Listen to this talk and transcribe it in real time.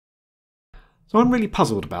So I'm really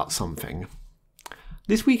puzzled about something.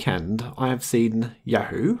 This weekend I have seen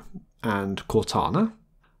Yahoo and Cortana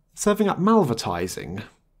serving up malvertising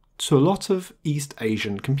to a lot of East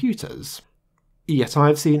Asian computers. Yet I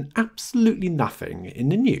have seen absolutely nothing in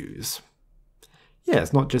the news. Yeah,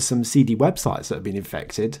 it's not just some seedy websites that have been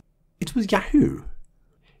infected, it was Yahoo.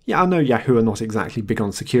 Yeah, I know Yahoo are not exactly big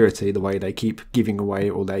on security the way they keep giving away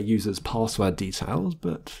all their users' password details,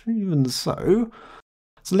 but even so.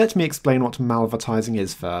 So let me explain what malvertising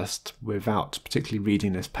is first, without particularly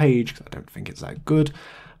reading this page, because I don't think it's that good.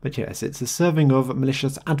 But yes, it's the serving of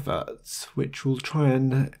malicious adverts, which will try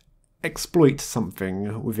and exploit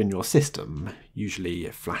something within your system, usually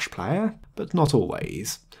a Flash player, but not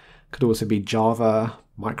always. Could also be Java,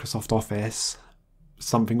 Microsoft Office,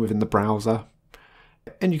 something within the browser.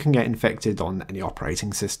 And you can get infected on any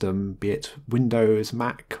operating system, be it Windows,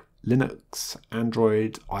 Mac, Linux,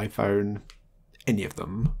 Android, iPhone, any of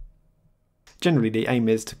them. Generally, the aim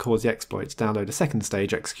is to cause the exploit to download a second stage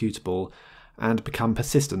executable and become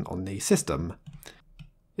persistent on the system.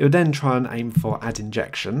 It would then try and aim for ad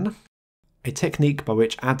injection, a technique by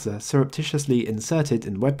which ads are surreptitiously inserted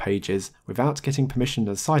in web pages without getting permission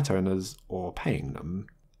as site owners or paying them.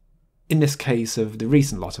 In this case of the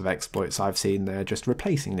recent lot of exploits I've seen, they're just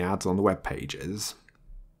replacing the ads on the web pages.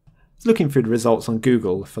 So looking through the results on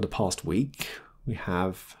Google for the past week, we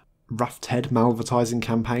have Rough Ted Malvertising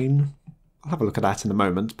campaign. I'll have a look at that in a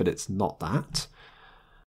moment, but it's not that.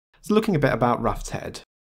 So looking a bit about Rough Ted.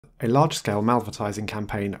 A large-scale malvertising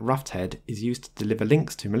campaign, Rough Ted, is used to deliver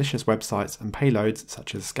links to malicious websites and payloads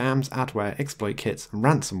such as scams, adware, exploit kits, and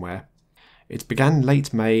ransomware. It began in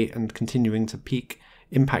late May and continuing to peak,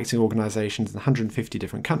 impacting organisations in 150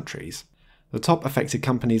 different countries. The top affected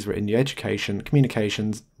companies were in the education,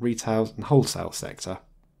 communications, retail, and wholesale sector.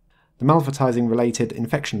 The malvertising-related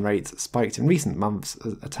infection rates spiked in recent months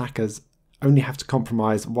as attackers only have to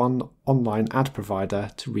compromise one online ad provider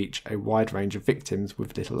to reach a wide range of victims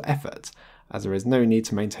with little effort, as there is no need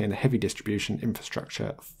to maintain a heavy distribution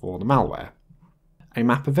infrastructure for the malware. A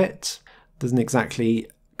map of it doesn't exactly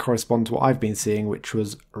correspond to what I've been seeing, which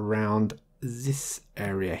was around this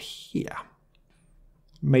area here.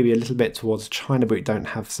 Maybe a little bit towards China, but we don't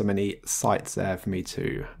have so many sites there for me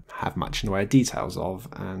to have much in the way of details of,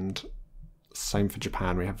 and same for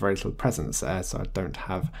Japan, we have very little presence there, so I don't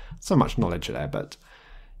have so much knowledge there, but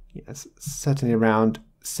yes, certainly around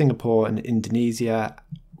Singapore and Indonesia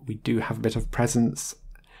we do have a bit of presence,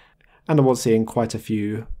 and I was seeing quite a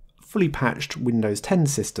few fully patched Windows 10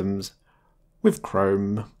 systems with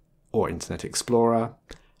Chrome or Internet Explorer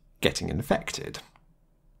getting infected.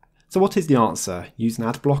 So what is the answer? Use an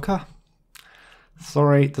ad blocker?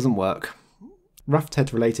 Sorry, it doesn't work. Rough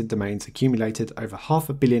Ted related domains accumulated over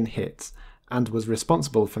 500 million hits and was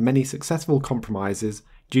responsible for many successful compromises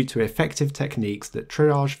due to effective techniques that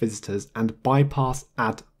triage visitors and bypass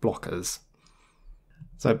ad blockers.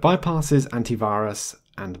 So bypasses antivirus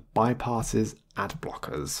and bypasses ad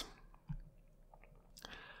blockers.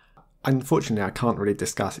 Unfortunately, I can't really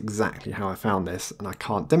discuss exactly how I found this, and I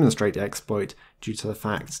can't demonstrate the exploit due to the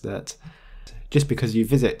fact that just because you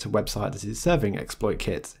visit a website that is serving exploit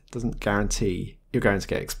kits doesn't guarantee you're going to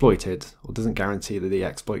get exploited, or doesn't guarantee that the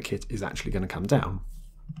exploit kit is actually going to come down.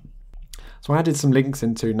 So I added some links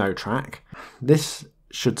into NoTrack. This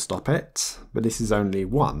should stop it, but this is only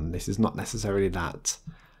one. This is not necessarily that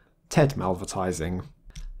TED malvertising.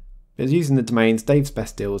 It's using the domains Dave's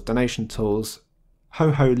Best Deals, Donation Tools,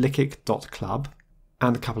 hoholickic.club,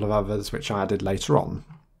 and a couple of others which I added later on.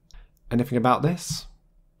 Anything about this?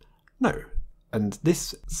 No. And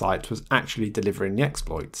this site was actually delivering the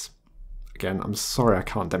exploits. Again, I'm sorry I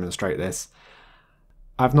can't demonstrate this.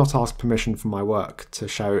 I've not asked permission from my work to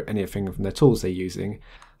show anything from the tools they're using,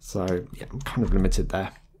 so yeah, I'm kind of limited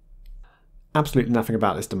there. Absolutely nothing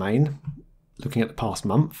about this domain. Looking at the past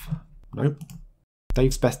month, nope.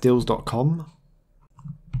 davesbestdeals.com.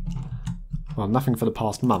 Well, nothing for the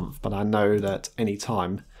past month, but I know that any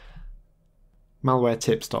time.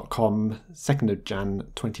 Malwaretips.com, 2nd of Jan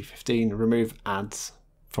 2015, remove ads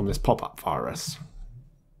from this pop-up virus.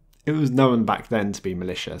 It was known back then to be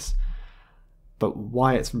malicious, but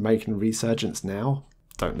why it's making a resurgence now?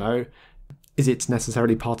 Don't know. Is it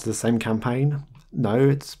necessarily part of the same campaign? No,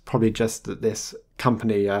 it's probably just that this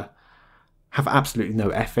company have absolutely no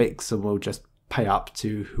ethics and will just pay up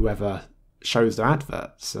to whoever shows their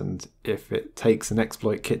adverts, and if it takes an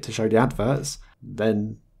exploit kit to show the adverts,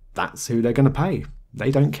 then that's who they're going to pay.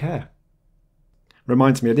 They don't care.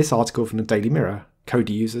 Reminds me of this article from the Daily Mirror.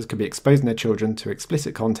 Kodi users could be exposing their children to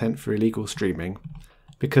explicit content for illegal streaming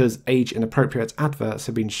because age-inappropriate adverts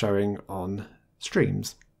have been showing on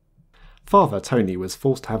streams. Father Tony was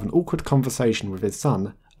forced to have an awkward conversation with his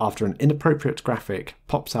son after an inappropriate graphic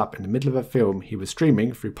pops up in the middle of a film he was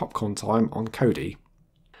streaming through Popcorn Time on Kodi.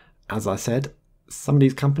 As I said, some of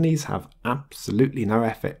these companies have absolutely no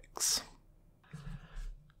ethics.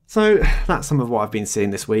 So that's some of what I've been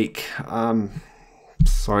seeing this week.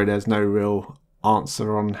 Sorry, there's no real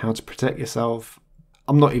answer on how to protect yourself.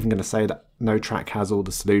 I'm not even going to say that NoTrack has all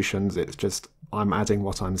the solutions, it's just I'm adding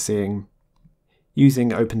what I'm seeing. Using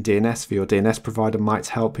OpenDNS for your DNS provider might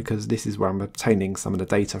help because this is where I'm obtaining some of the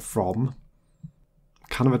data from.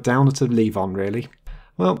 Kind of a downer to leave on, really.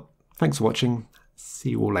 Well, thanks for watching. See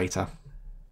you all later.